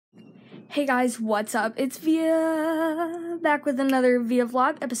Hey guys, what's up? It's Via, back with another Via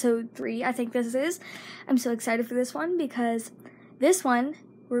vlog, episode 3, I think this is. I'm so excited for this one because this one,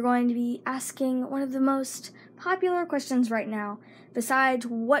 we're going to be asking one of the most popular questions right now, besides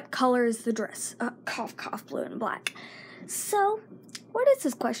what color is the dress? Cough, cough, blue and black. So, what is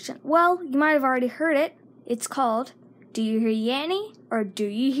this question? Well, you might have already heard it. It's called, do you hear Yanny or do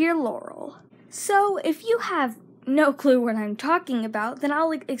you hear Laurel? So, if you have no clue what I'm talking about, then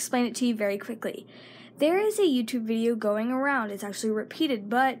I'll explain it to you very quickly. There is a YouTube video going around. It's actually repeated,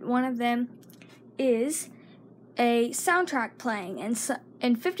 but one of them is a soundtrack playing, and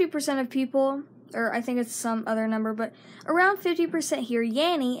 50% of people, or I think it's some other number, but around 50% hear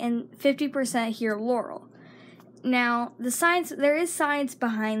Yanny and 50% hear Laurel. Now, there is science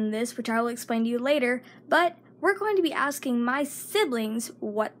behind this, which I will explain to you later, but we're going to be asking my siblings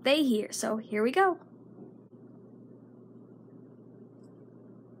what they hear. So here we go.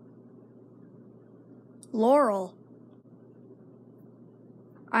 Laurel.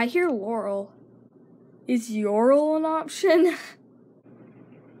 I hear Laurel. Is Yorel an option?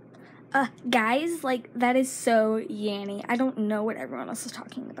 Guys, that is so Yanny. I don't know what everyone else is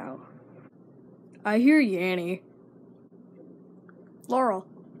talking about. I hear Yanny. Laurel.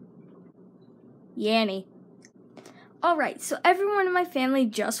 Yanny. Alright, so everyone in my family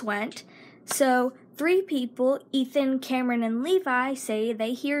just went. So 3 people, Ethan, Cameron, and Levi, say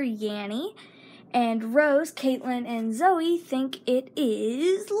they hear Yanny. And Rose, Caitlin, and Zoe think it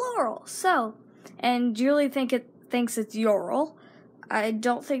is Laurel. So, and Julie thinks it's Yorel. I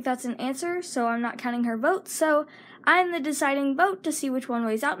don't think that's an answer, so I'm not counting her vote. So, I'm the deciding vote to see which one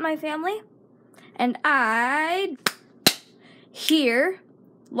weighs out in my family. And I hear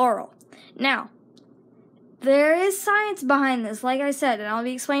Laurel. Now, there is science behind this, like I said, and I'll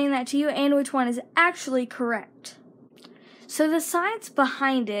be explaining that to you and which one is actually correct. So, the science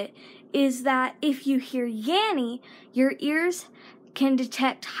behind it is that if you hear Yanny, your ears can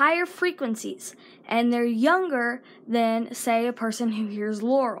detect higher frequencies, and they're younger than, say, a person who hears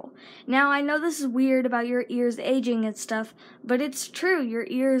Laurel. Now, I know this is weird about your ears aging and stuff, but it's true. Your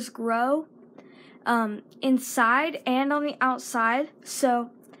ears grow inside and on the outside. So,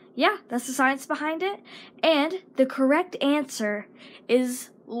 yeah, that's the science behind it. And the correct answer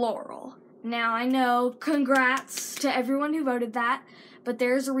is Laurel. Now, I know, congrats to everyone who voted that, but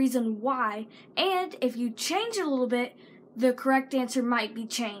there's a reason why, and if you change it a little bit, the correct answer might be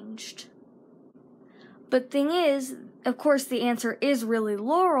changed. But thing is, of course the answer is really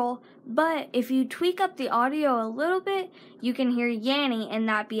Laurel, but if you tweak up the audio a little bit, you can hear Yanny and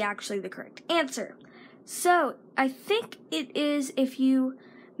that be actually the correct answer. So, I think it is if you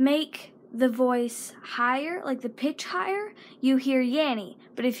make the voice higher, like the pitch higher, you hear Yanny,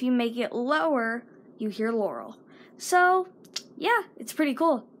 but if you make it lower, you hear Laurel. So, yeah, it's pretty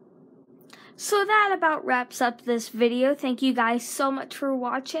cool. So that about wraps up this video. Thank you guys so much for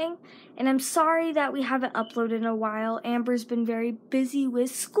watching. And I'm sorry that we haven't uploaded in a while. Amber's been very busy with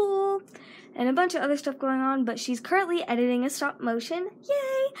school and a bunch of other stuff going on, but she's currently editing a stop motion.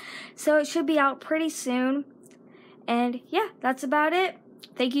 Yay! So it should be out pretty soon. And yeah, that's about it.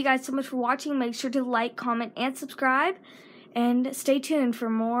 Thank you guys so much for watching. Make sure to like, comment, and subscribe. And stay tuned for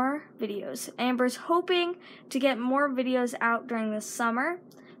more videos. Amber's hoping to get more videos out during the summer.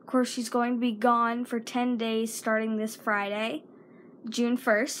 Of course, she's going to be gone for 10 days starting this Friday, June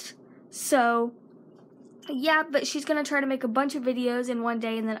 1st. So, yeah, but she's going to try to make a bunch of videos in one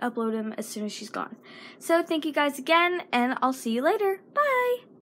day and then upload them as soon as she's gone. So, thank you guys again, and I'll see you later. Bye!